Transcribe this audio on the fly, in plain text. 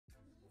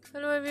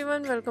Hello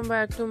everyone, welcome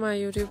back to my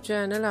YouTube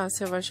channel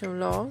Asya Varsham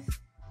Vlog.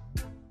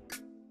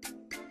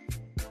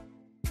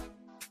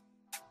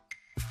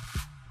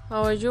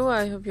 How are you?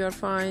 I hope you are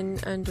fine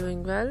and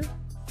doing well.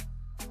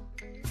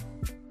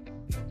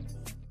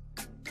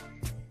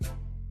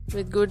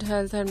 With good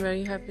health and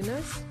very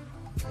happiness.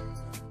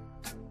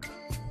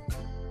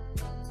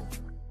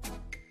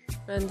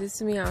 And this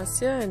is me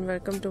Asya and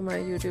welcome to my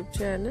YouTube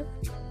channel.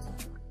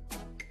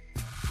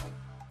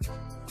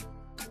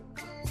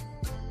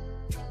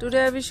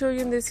 Today I will show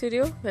you in this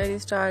video very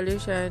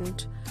stylish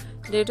and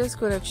latest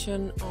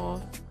collection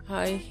of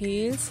high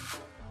heels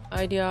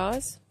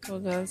ideas for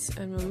girls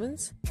and women.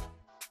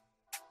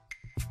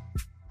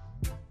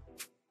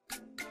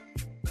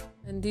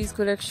 And these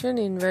collection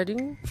in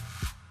wedding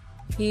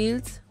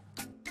heels,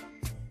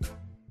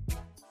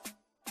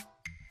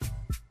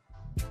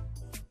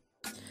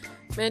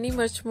 many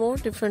much more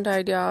different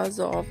ideas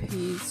of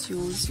heels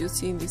shoes you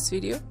see in this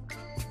video.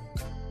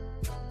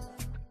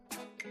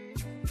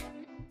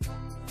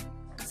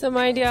 Some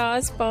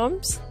ideas,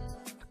 pumps,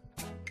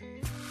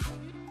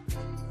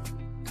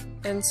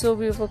 and so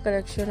beautiful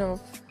collection of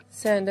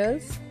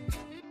sandals.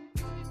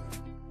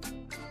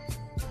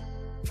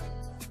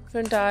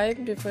 Different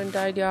type, different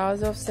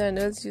ideas of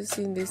sandals you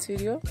see in this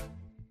video.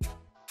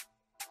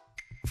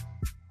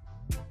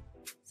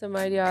 Some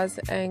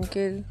ideas,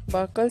 ankle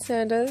buckle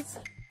sandals,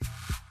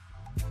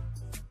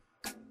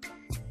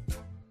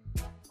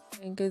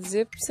 ankle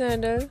zip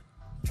sandal,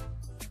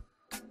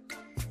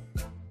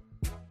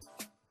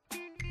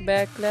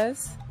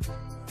 backless,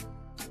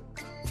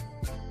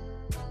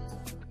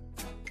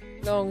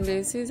 long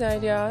laces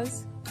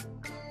ideas,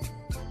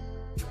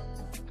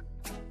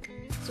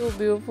 so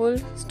beautiful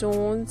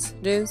stones,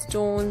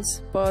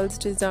 rhinestones, pearls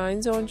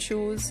designs on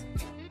shoes,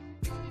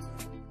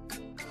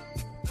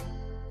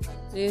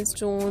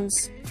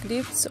 rhinestones,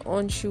 clips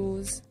on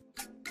shoes,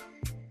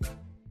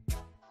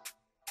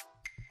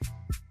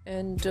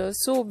 and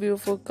so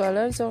beautiful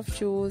colors of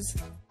shoes.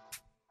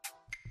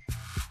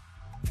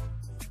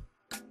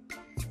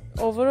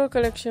 Overall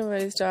collection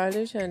very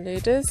stylish and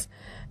latest,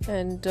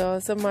 and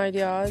some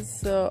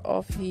ideas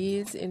of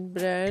heels in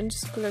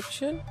brands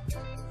collection.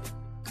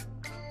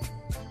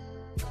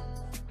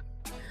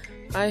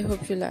 I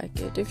hope you like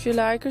it. If you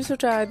like it, so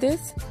try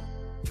this,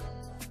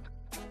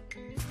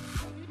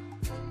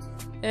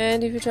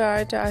 and if you try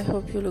it, I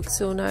hope you look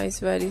so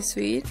nice, very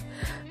sweet,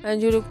 and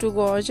you look too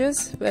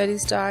gorgeous, very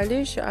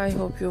stylish. I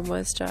hope you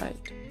must try it.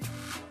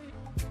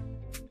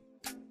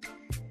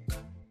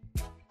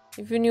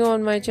 If you're new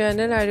on my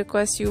channel, I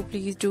request you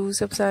please do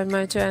subscribe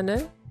my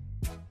channel.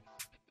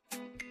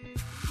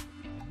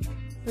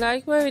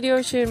 Like my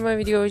video, share my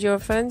video with your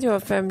friends, your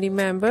family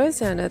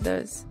members and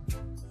others.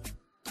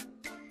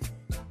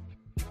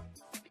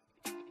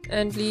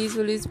 And please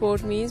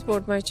support me,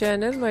 support my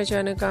channel. My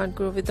channel can't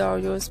grow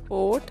without your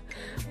support,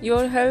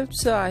 your help,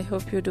 so I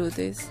hope you do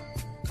this.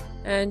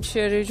 And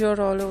share it your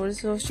all over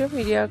social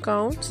media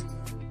accounts.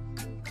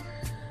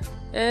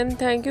 And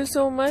thank you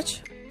so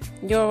much.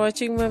 You're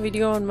watching my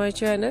video on my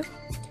channel.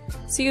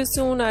 See you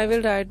soon. I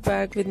will write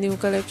back with new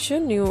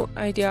collection, new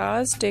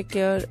ideas. Take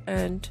care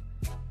and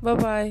bye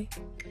bye.